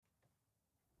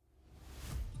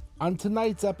On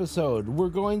tonight's episode, we're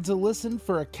going to listen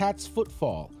for a cat's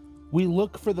footfall, we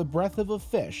look for the breath of a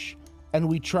fish, and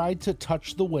we try to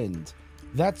touch the wind.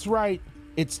 That's right,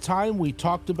 it's time we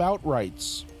talked about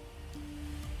rights.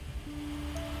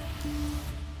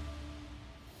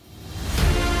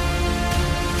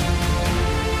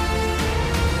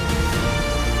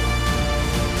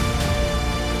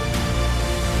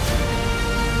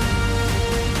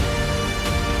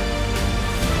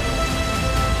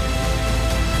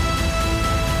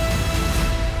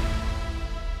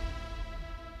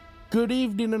 Good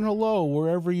evening and hello,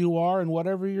 wherever you are and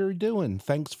whatever you're doing.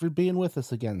 Thanks for being with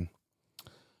us again.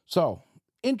 So,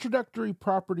 introductory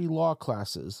property law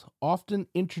classes often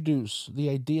introduce the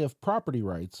idea of property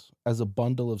rights as a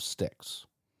bundle of sticks.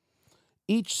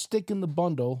 Each stick in the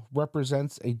bundle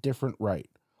represents a different right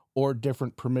or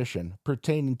different permission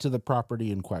pertaining to the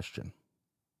property in question.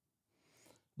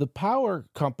 The power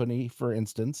company, for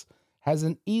instance, has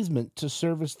an easement to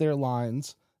service their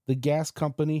lines. The gas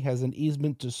company has an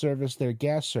easement to service their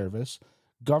gas service.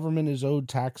 Government is owed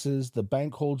taxes. The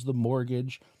bank holds the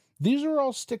mortgage. These are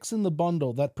all sticks in the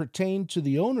bundle that pertain to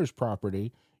the owner's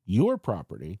property, your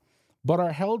property, but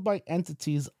are held by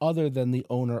entities other than the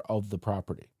owner of the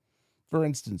property. For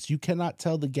instance, you cannot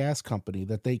tell the gas company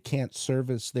that they can't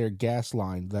service their gas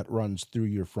line that runs through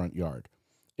your front yard.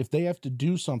 If they have to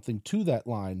do something to that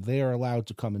line, they are allowed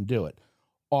to come and do it.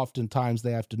 Oftentimes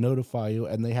they have to notify you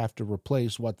and they have to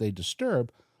replace what they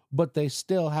disturb, but they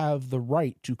still have the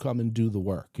right to come and do the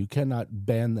work. You cannot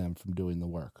ban them from doing the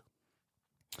work.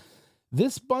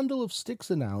 This bundle of sticks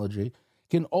analogy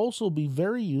can also be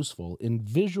very useful in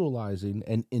visualizing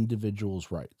an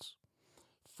individual's rights.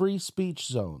 Free speech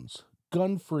zones,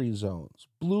 gun-free zones,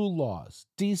 blue laws,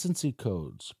 decency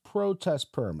codes,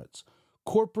 protest permits,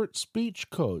 corporate speech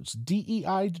codes,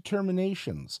 DEI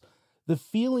determinations, the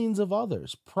feelings of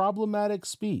others, problematic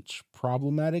speech,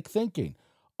 problematic thinking,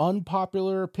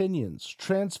 unpopular opinions,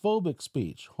 transphobic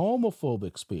speech,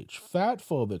 homophobic speech,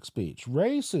 fatphobic speech,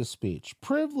 racist speech,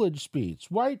 privileged speech,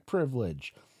 white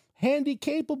privilege,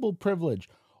 handy-capable privilege.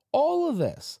 All of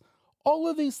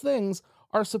these things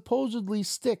are supposedly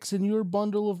sticks in your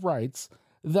bundle of rights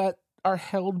that are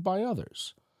held by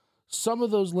others. Some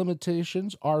of those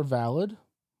limitations are valid.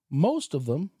 Most of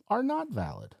them are not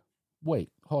valid. Wait,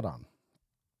 hold on.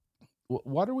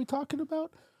 What are we talking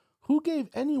about? Who gave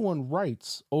anyone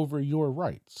rights over your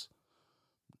rights?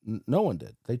 No one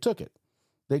did. They took it.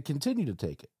 They continue to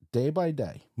take it, day by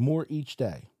day, more each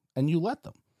day, and you let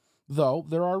them. Though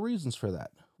there are reasons for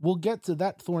that. We'll get to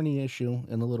that thorny issue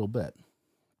in a little bit.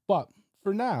 But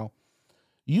for now,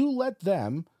 you let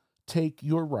them take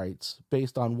your rights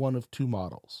based on one of two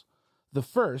models. The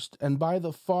first, and by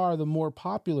the far the more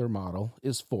popular model,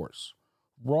 is force.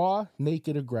 Raw,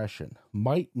 naked aggression.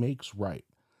 Might makes right.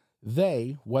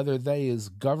 They, whether they is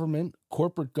government,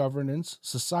 corporate governance,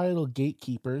 societal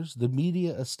gatekeepers, the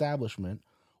media establishment,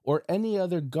 or any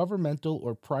other governmental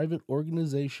or private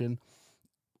organization,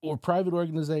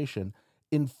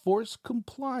 enforce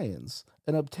compliance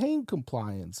and obtain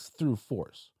compliance through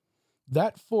force.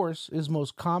 That force is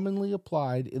most commonly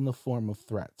applied in the form of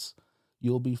threats.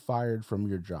 You'll be fired from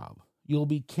your job. You'll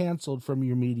be canceled from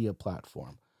your media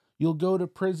platform. You'll go to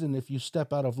prison if you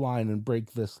step out of line and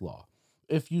break this law.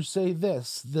 If you say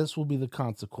this, this will be the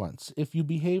consequence. If you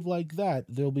behave like that,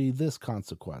 there'll be this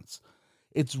consequence.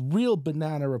 It's real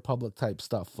Banana Republic type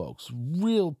stuff, folks.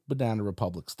 Real Banana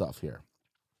Republic stuff here.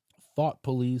 Thought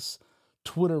police,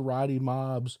 Twitterati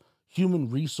mobs, human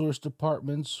resource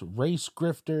departments, race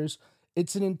grifters.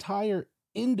 It's an entire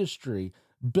industry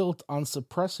built on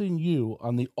suppressing you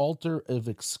on the altar of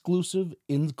exclusive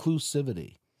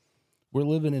inclusivity. We're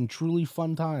living in truly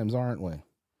fun times, aren't we?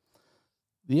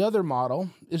 The other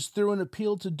model is through an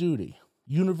appeal to duty,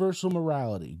 universal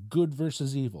morality, good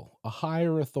versus evil, a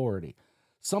higher authority,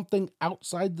 something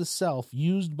outside the self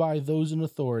used by those in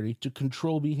authority to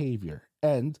control behavior,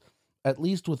 and, at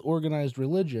least with organized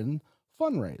religion,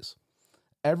 fundraise.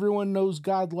 Everyone knows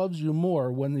God loves you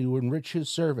more when you enrich his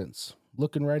servants.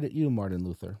 Looking right at you, Martin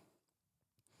Luther.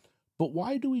 But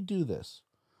why do we do this?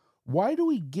 Why do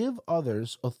we give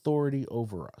others authority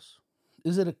over us?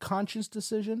 Is it a conscious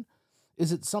decision?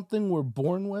 Is it something we're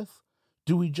born with?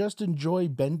 Do we just enjoy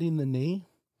bending the knee?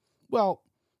 Well,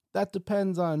 that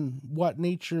depends on what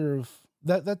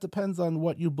depends on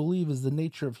what you believe is the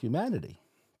nature of humanity.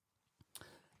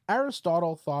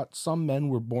 Aristotle thought some men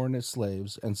were born as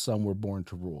slaves and some were born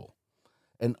to rule.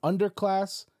 An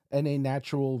underclass and a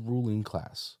natural ruling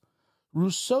class.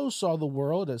 Rousseau saw the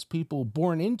world as people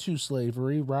born into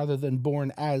slavery rather than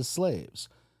born as slaves.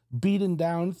 beaten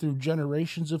down through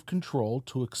generations of control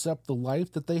to accept the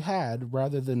life that they had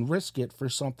rather than risk it for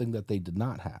something that they did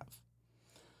not have.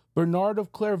 Bernard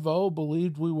of Clairvaux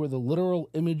believed we were the literal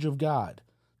image of God.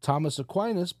 Thomas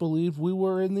Aquinas believed we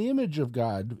were in the image of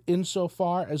God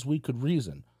insofar as we could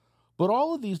reason. But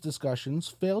all of these discussions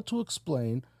fail to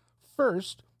explain,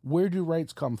 first, where do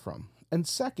rights come from? And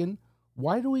second,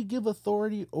 why do we give others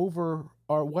authority over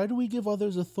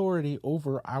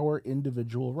our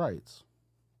individual rights?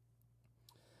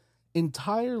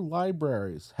 Entire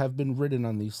libraries have been written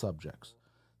on these subjects.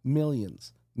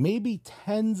 Millions, maybe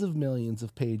tens of millions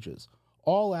of pages,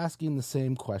 all asking the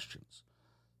same questions.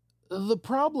 The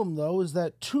problem, though, is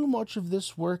that too much of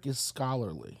this work is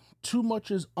scholarly. Too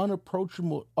much is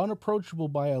unapproachable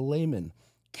by a layman,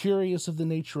 curious of the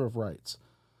nature of rights.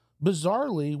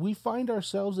 Bizarrely, we find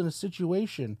ourselves in a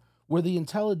situation where the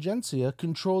intelligentsia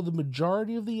control the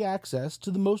majority of the access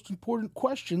to the most important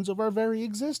questions of our very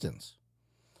existence.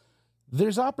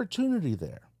 There's opportunity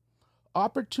there.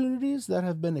 Opportunities that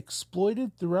have been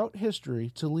exploited throughout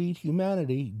history to lead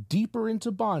humanity deeper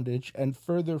into bondage and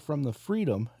further from the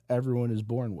freedom everyone is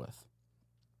born with.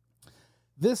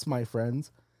 This, my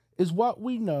friends, is what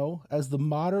we know as the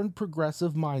modern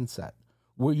progressive mindset,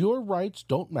 where your rights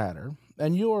don't matter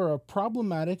and you are a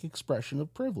problematic expression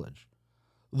of privilege.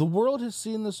 The world has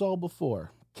seen this all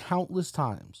before, countless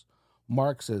times.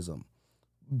 Marxism,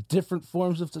 different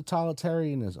forms of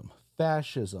totalitarianism,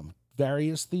 fascism,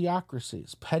 various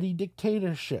theocracies, petty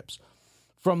dictatorships,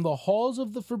 from the halls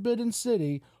of the Forbidden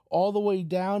City all the way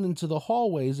down into the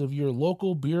hallways of your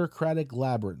local bureaucratic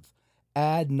labyrinth,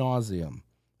 ad nauseum,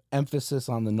 emphasis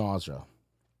on the nausea.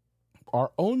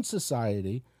 Our own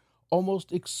society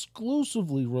almost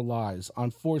exclusively relies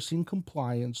on forcing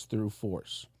compliance through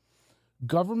force.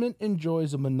 Government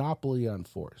enjoys a monopoly on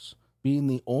force, being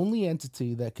the only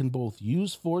entity that can both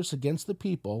use force against the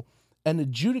people and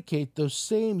adjudicate those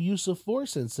same use of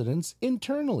force incidents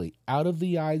internally, out of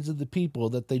the eyes of the people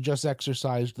that they just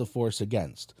exercised the force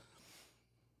against.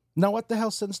 Now, what the hell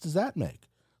sense does that make?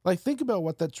 Like, think about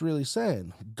what that's really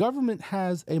saying. Government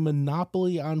has a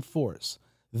monopoly on force.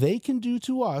 They can do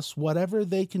to us whatever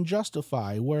they can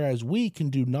justify, whereas we can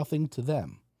do nothing to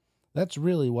them. That's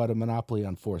really what a monopoly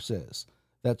on force is.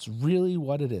 That's really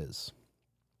what it is.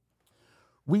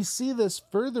 We see this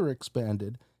further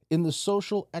expanded in the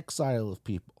social exile of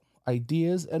people,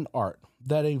 ideas, and art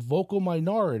that a vocal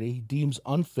minority deems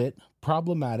unfit,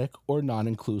 problematic, or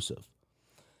non-inclusive.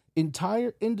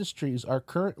 Entire industries are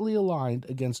currently aligned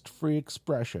against free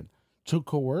expression to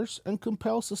coerce and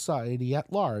compel society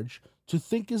at large to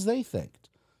think as they think,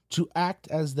 to act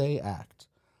as they act.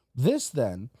 This,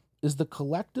 then, is the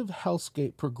collective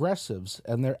hellscape progressives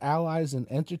and their allies in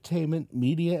entertainment,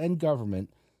 media, and government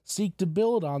seek to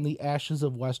build on the ashes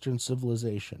of Western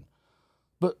civilization.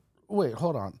 But wait,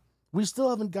 hold on. We still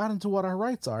haven't gotten to what our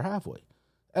rights are, have we?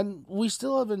 And we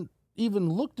still haven't even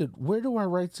looked at where do our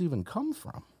rights even come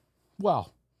from?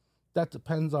 Well, that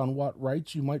depends on what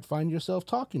rights you might find yourself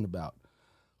talking about.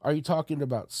 Are you talking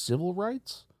about civil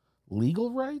rights,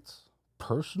 legal rights,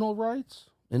 personal rights,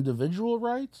 individual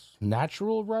rights,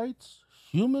 natural rights,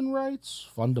 human rights,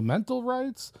 fundamental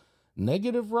rights,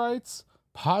 negative rights,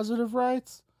 positive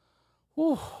rights?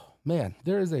 Whew, man,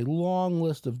 there is a long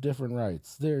list of different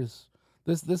rights.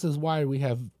 This is why we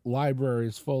have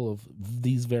libraries full of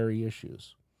these very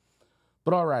issues.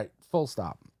 But all right, full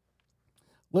stop.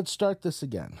 Let's start this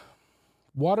again.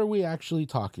 What are we actually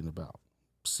talking about?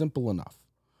 Simple enough.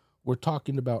 We're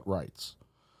talking about rights.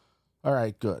 All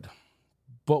right, good.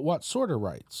 But what sort of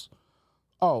rights?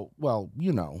 Oh, well,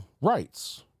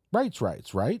 rights.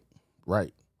 Rights, right?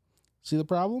 Right. See the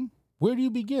problem? Where do you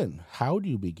begin? How do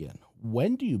you begin?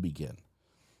 When do you begin?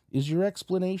 Is your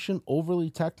explanation overly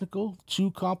technical,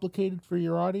 too complicated for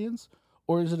your audience?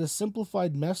 Or is it a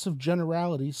simplified mess of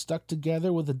generalities stuck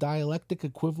together with a dialectic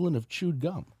equivalent of chewed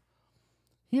gum?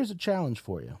 Here's a challenge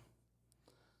for you.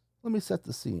 Let me set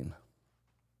the scene.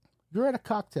 You're at a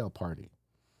cocktail party.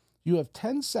 You have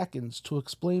 10 seconds to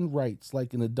explain rights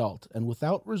like an adult and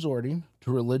without resorting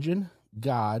to religion,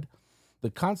 God, the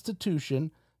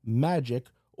Constitution, magic,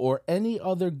 or any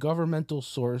other governmental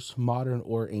source, modern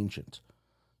or ancient.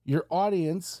 Your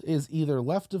audience is either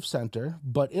left of center,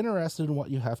 but interested in what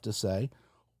you have to say,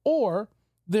 or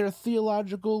they're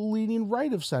theological leaning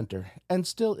right of center and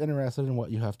still interested in what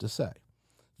you have to say.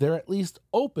 They're at least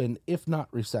open, if not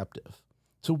receptive,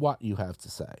 to what you have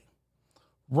to say.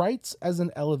 Rights as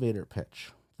an elevator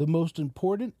pitch, the most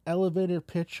important elevator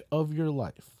pitch of your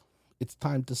life. It's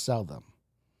time to sell them.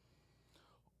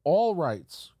 All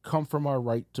rights come from our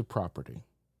right to property.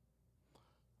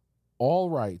 All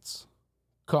rights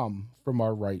come from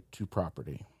our right to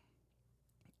property.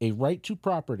 A right to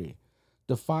property,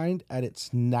 defined at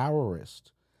its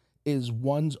narrowest, is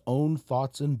one's own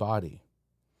thoughts and body.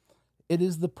 It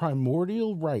is the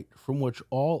primordial right from which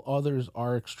all others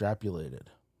are extrapolated.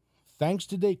 Thanks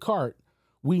to Descartes,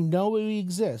 we know we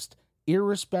exist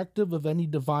irrespective of any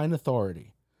divine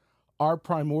authority. Our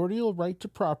primordial right to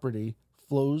property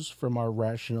flows from our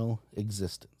rational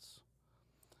existence.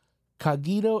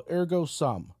 Cogito ergo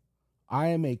sum. I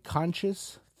am a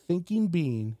conscious, thinking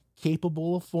being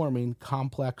capable of forming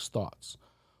complex thoughts,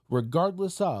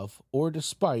 regardless of or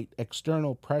despite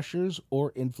external pressures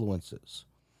or influences.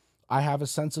 I have a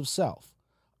sense of self.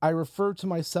 I refer to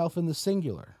myself in the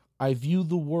singular. I view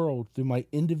the world through my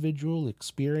individual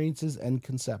experiences and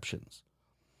conceptions.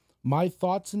 My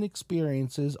thoughts and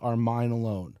experiences are mine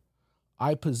alone.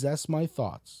 I possess my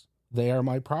thoughts. They are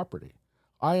my property.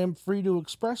 I am free to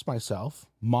express myself,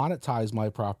 monetize my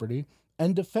property,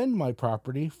 and defend my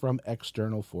property from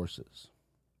external forces.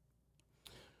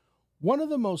 One of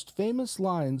the most famous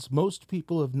lines most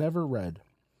people have never read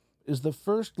is the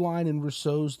first line in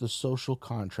Rousseau's The Social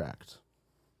Contract.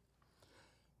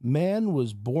 Man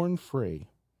was born free,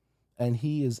 and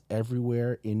he is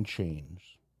everywhere in chains.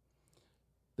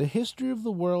 The history of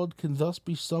the world can thus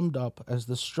be summed up as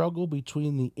the struggle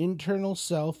between the internal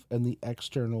self and the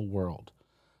external world,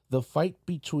 the fight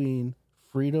between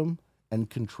freedom and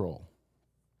control.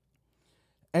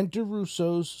 Enter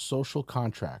Rousseau's Social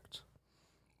Contract.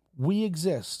 We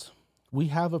exist. We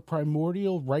have a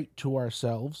primordial right to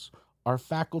ourselves, our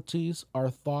faculties, our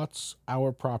thoughts,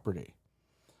 our property.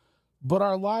 But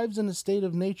our lives in a state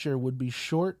of nature would be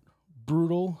short,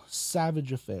 brutal,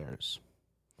 savage affairs.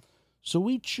 So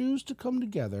we choose to come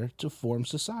together to form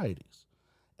societies.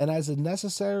 And as a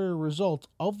necessary result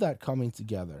of that coming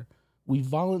together, we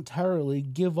voluntarily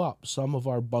give up some of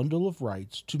our bundle of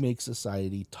rights to make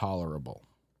society tolerable.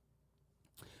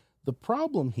 The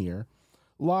problem here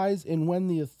lies in when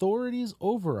the authorities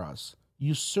over us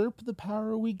usurp the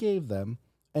power we gave them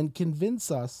and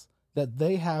convince us that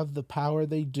they have the power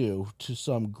they do to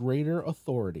some greater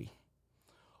authority.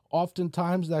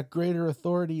 Oftentimes, that greater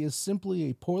authority is simply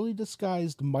a poorly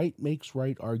disguised might makes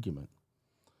right argument.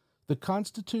 The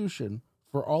Constitution,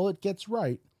 for all it gets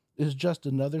right, is just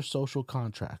another social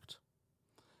contract.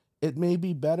 It may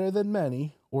be better than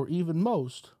many, or even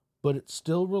most, but it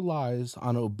still relies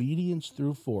on obedience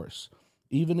through force,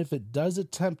 even if it does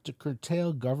attempt to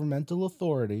curtail governmental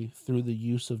authority through the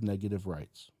use of negative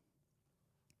rights.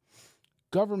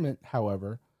 Government,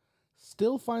 however,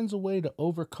 still finds a way to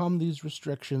overcome these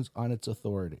restrictions on its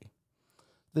authority.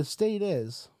 The state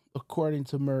is, according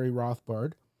to Murray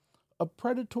Rothbard, a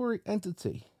predatory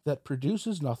entity that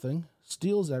produces nothing,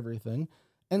 steals everything,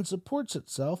 and supports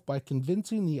itself by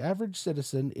convincing the average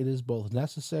citizen it is both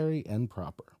necessary and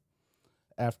proper.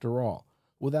 After all,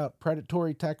 without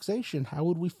predatory taxation, how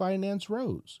would we finance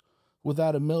roads?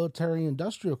 Without a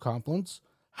military-industrial complex,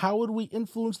 how would we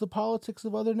influence the politics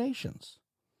of other nations?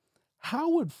 How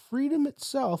would freedom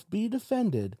itself be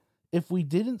defended if we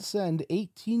didn't send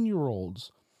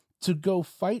 18-year-olds to go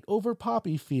fight over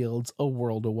poppy fields a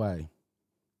world away?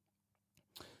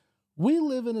 We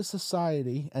live in a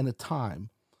society and a time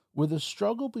where the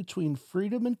struggle between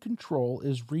freedom and control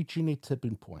is reaching a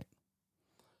tipping point.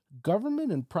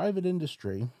 Government and private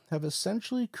industry have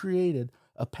essentially created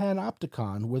a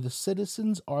panopticon where the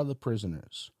citizens are the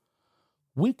prisoners.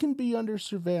 We can be under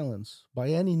surveillance by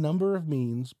any number of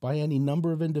means, by any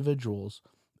number of individuals,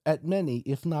 at many,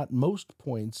 if not most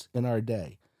points in our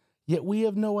day. Yet we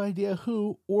have no idea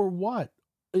who or what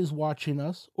is watching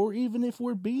us, or even if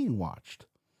we're being watched.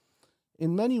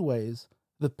 In many ways,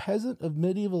 the peasant of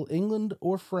medieval England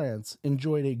or France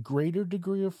enjoyed a greater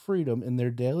degree of freedom in their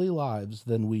daily lives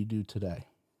than we do today.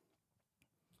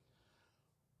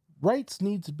 Rights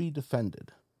need to be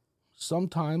defended.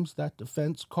 Sometimes that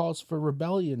defense calls for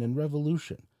rebellion and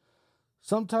revolution.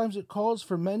 Sometimes it calls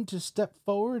for men to step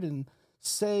forward and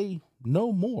say,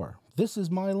 "No more. This is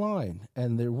my line,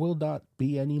 and there will not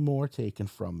be any more taken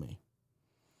from me."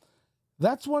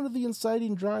 That's one of the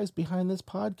inciting drives behind this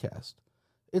podcast.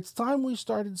 It's time we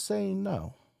started saying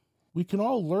no. We can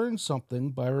all learn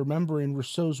something by remembering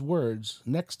Rousseau's words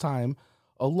next time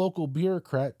a local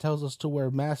bureaucrat tells us to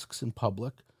wear masks in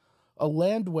public, a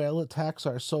land whale attacks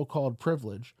our so-called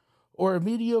privilege, or a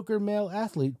mediocre male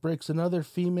athlete breaks another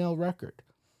female record.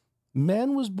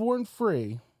 Man was born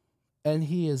free, and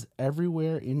he is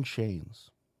everywhere in chains.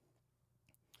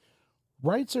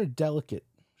 Rights are delicate,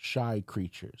 shy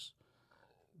creatures.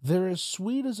 They're as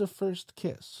sweet as a first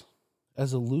kiss,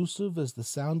 as elusive as the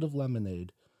sound of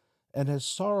lemonade, and as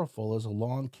sorrowful as a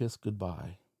long kiss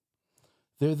goodbye.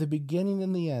 They're the beginning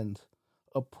and the end,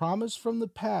 a promise from the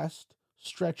past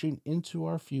stretching into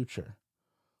our future.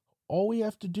 All we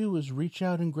have to do is reach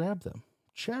out and grab them,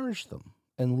 cherish them,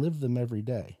 and live them every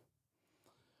day.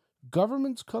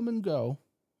 Governments come and go,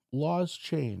 laws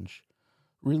change,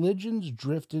 religions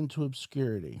drift into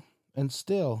obscurity, and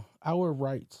still our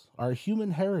rights, our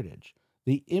human heritage,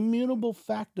 the immutable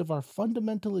fact of our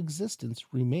fundamental existence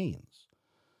remains.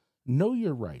 Know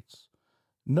your rights.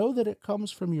 Know that it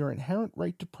comes from your inherent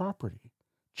right to property.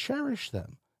 Cherish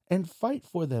them and fight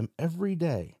for them every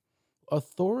day.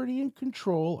 Authority and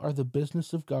control are the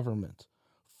business of government.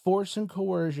 Force and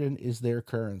coercion is their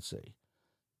currency.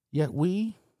 Yet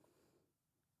we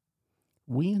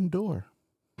endure.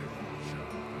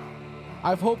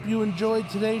 I hope you enjoyed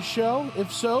today's show.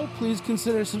 If so, please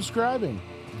consider subscribing.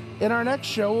 In our next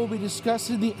show, we'll be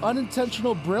discussing the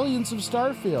unintentional brilliance of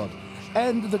Starfield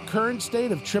and the current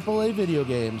state of AAA video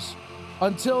games.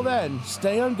 Until then,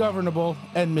 stay ungovernable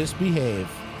and misbehave.